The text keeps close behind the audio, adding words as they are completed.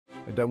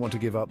Don't want to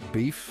give up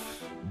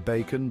beef,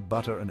 bacon,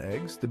 butter and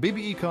eggs? The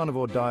BBE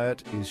carnivore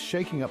diet is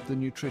shaking up the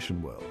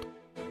nutrition world.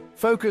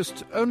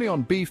 Focused only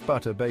on beef,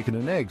 butter, bacon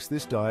and eggs,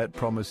 this diet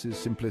promises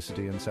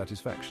simplicity and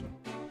satisfaction.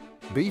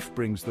 Beef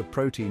brings the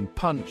protein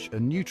punch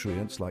and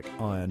nutrients like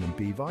iron and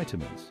B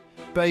vitamins.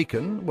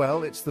 Bacon,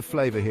 well, it's the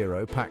flavor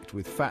hero packed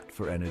with fat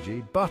for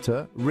energy.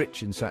 Butter,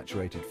 rich in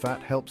saturated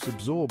fat, helps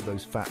absorb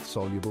those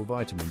fat-soluble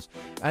vitamins.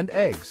 And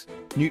eggs,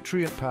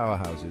 nutrient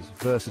powerhouses,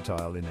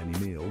 versatile in any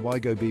meal. Why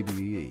go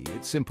BBBE?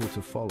 It's simple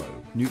to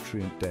follow,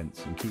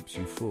 nutrient-dense and keeps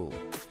you full.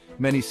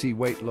 Many see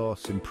weight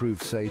loss,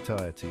 improved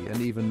satiety and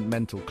even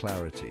mental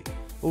clarity.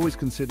 Always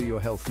consider your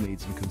health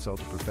needs and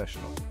consult a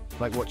professional.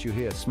 Like what you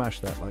hear, smash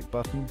that like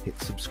button, hit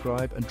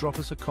subscribe and drop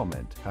us a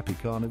comment. Happy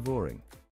carnivoring.